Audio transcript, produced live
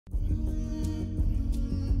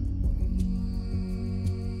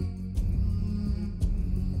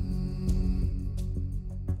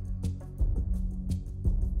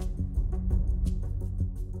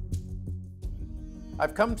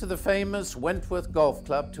I've come to the famous Wentworth Golf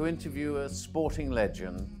Club to interview a sporting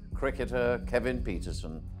legend, cricketer Kevin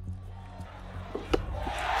Pietersen.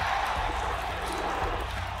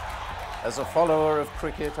 As a follower of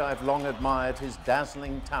cricket, I've long admired his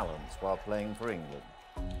dazzling talents while playing for England.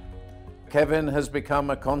 Kevin has become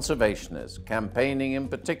a conservationist, campaigning in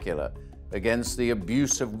particular against the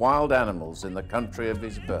abuse of wild animals in the country of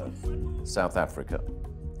his birth, South Africa.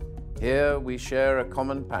 Here we share a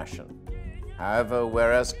common passion. However,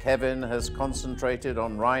 whereas Kevin has concentrated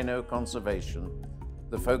on rhino conservation,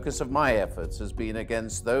 the focus of my efforts has been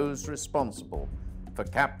against those responsible for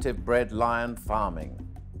captive-bred lion farming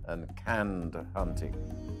and canned hunting.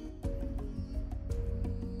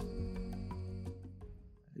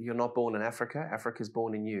 You're not born in Africa, Africa's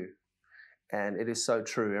born in you. And it is so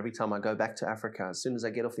true. Every time I go back to Africa, as soon as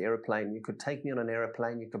I get off the aeroplane, you could take me on an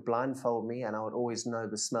aeroplane, you could blindfold me, and I would always know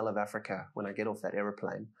the smell of Africa when I get off that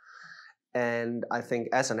aeroplane. And I think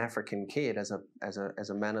as an African kid, as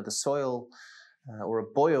a man of the soil, or a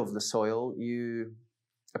boy of the soil, you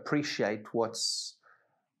appreciate what's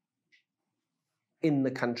in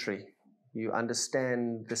the country. You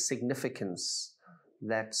understand the significance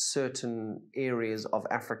that certain areas of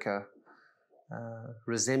Africa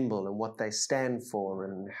resemble and what they stand for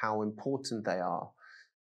and how important they are.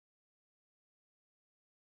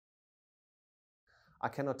 I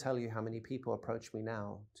cannot tell you how many people approach me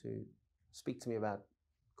now to speak to me about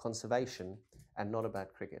conservation and not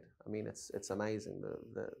about cricket. I mean, it's amazing.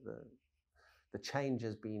 The change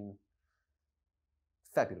has been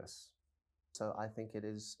fabulous. So I think it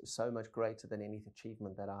is so much greater than any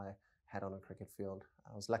achievement that I had on a cricket field.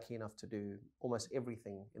 I was lucky enough to do almost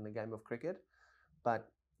everything in the game of cricket, but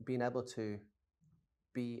being able to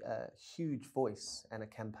be a huge voice and a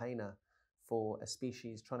campaigner for a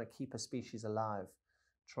species, trying to keep a species alive,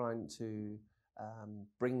 trying to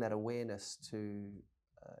bring that awareness to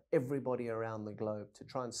everybody around the globe, to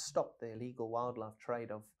try and stop the illegal wildlife trade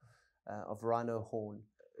of rhino horn.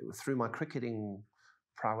 Through my cricketing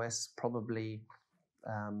prowess, probably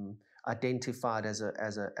identified as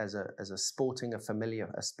a sportsman, a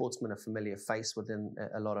familiar face within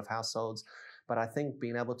a lot of households. But I think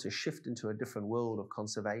being able to shift into a different world of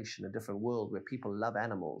conservation, a different world where people love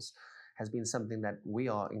animals, has been something that we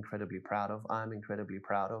are incredibly proud of. I'm incredibly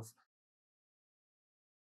proud of.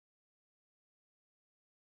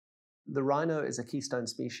 The rhino is a keystone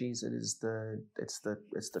species. It's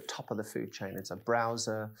the top of the food chain. It's a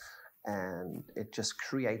browser, and it just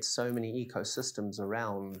creates so many ecosystems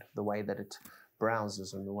around the way that it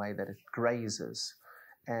browses and the way that it grazes.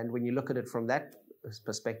 And when you look at it from that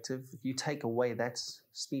perspective, if you take away that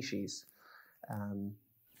species,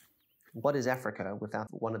 what is Africa without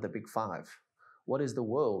one of the big five? What is the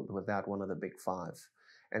world without one of the big five?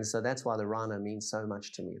 And so that's why the rhino means so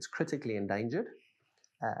much to me. It's critically endangered.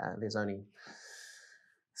 There's only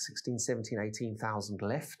 16, 17, 18,000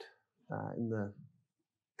 left in the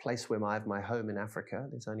place where I have my home in Africa.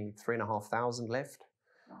 There's only 3,500 left.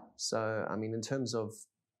 So, I mean, in terms of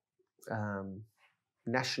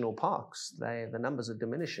national parks, the numbers are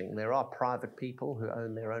diminishing. There are private people who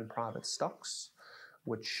own their own private stocks,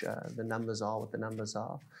 which the numbers are what the numbers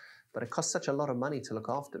are. But it costs such a lot of money to look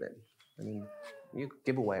after them. I mean, you could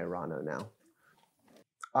give away a rhino now.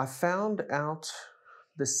 I found out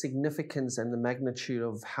the significance and the magnitude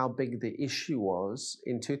of how big the issue was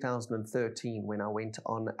in 2013 when I went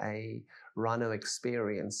on a rhino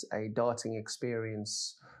experience, a darting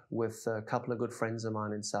experience with a couple of good friends of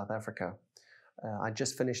mine in South Africa. I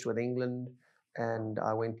just finished with England and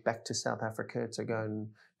I went back to South Africa to go and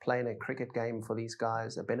play in a cricket game for these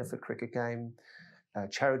guys, a benefit cricket game, a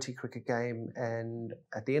charity cricket game. And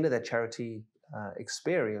at the end of that charity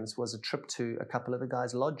experience was a trip to a couple of the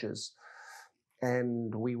guys' lodges.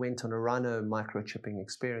 And we went on a rhino microchipping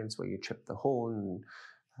experience where you chip the horn,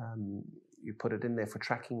 you put it in there for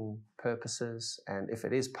tracking purposes, and if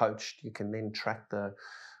it is poached, you can then track the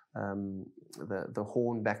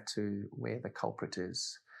horn back to where the culprit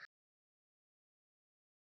is.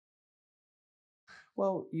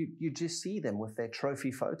 Well, you just see them with their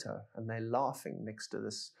trophy photo, and they're laughing next to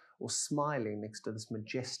this, or smiling next to this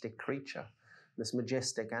majestic creature, this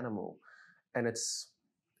majestic animal, and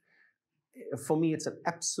for me, it's an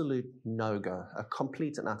absolute no-go, a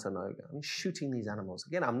complete and utter no-go. I mean, shooting these animals.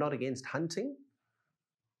 Again, I'm not against hunting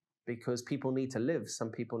because people need to live. Some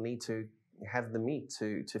people need to have the meat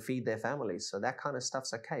to feed their families. So that kind of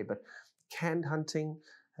stuff's okay. But canned hunting,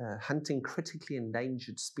 hunting critically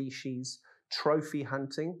endangered species, trophy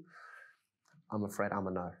hunting, I'm afraid I'm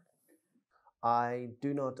a no. I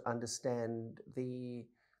do not understand the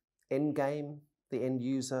end game, the end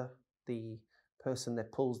user, the person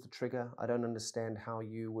that pulls the trigger. I don't understand how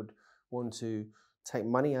you would want to take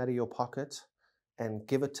money out of your pocket and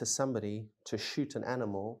give it to somebody to shoot an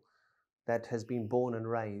animal that has been born and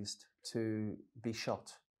raised to be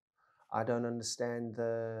shot. I don't understand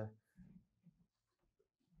the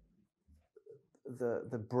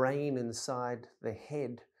brain inside the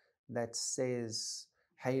head that says,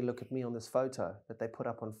 hey, look at me on this photo that they put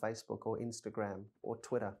up on Facebook or Instagram or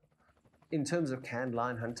Twitter. In terms of canned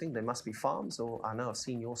lion hunting, there must be farms, or I know I've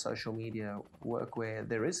seen your social media work where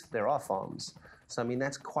there are farms. So I mean,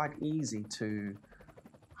 that's quite easy to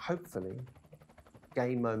hopefully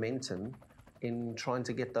gain momentum in trying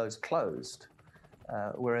to get those closed.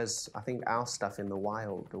 Whereas I think our stuff in the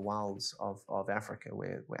wilds of Africa,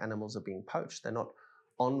 where animals are being poached, they're not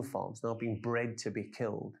on farms, they're not being bred to be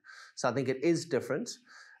killed. So I think it is different.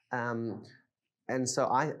 And so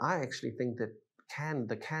I actually think that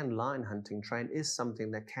the canned lion hunting trend is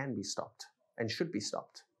something that can be stopped and should be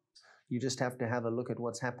stopped. You just have to have a look at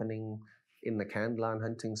what's happening in the canned lion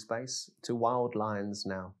hunting space to wild lions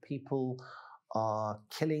now. People are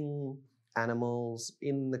killing animals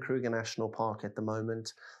in the Kruger National Park at the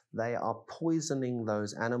moment. They are poisoning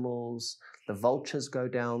those animals. The vultures go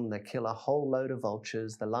down, they kill a whole load of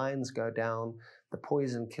vultures. The lions go down, the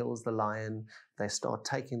poison kills the lion. They start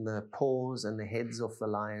taking the paws and the heads off the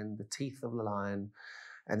lion, the teeth of the lion,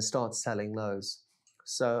 and start selling those.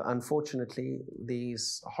 So unfortunately,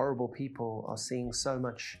 these horrible people are seeing so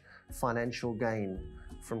much financial gain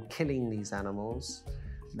from killing these animals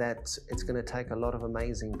that it's going to take a lot of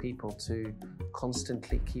amazing people to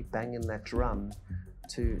constantly keep banging that drum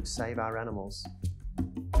to save our animals.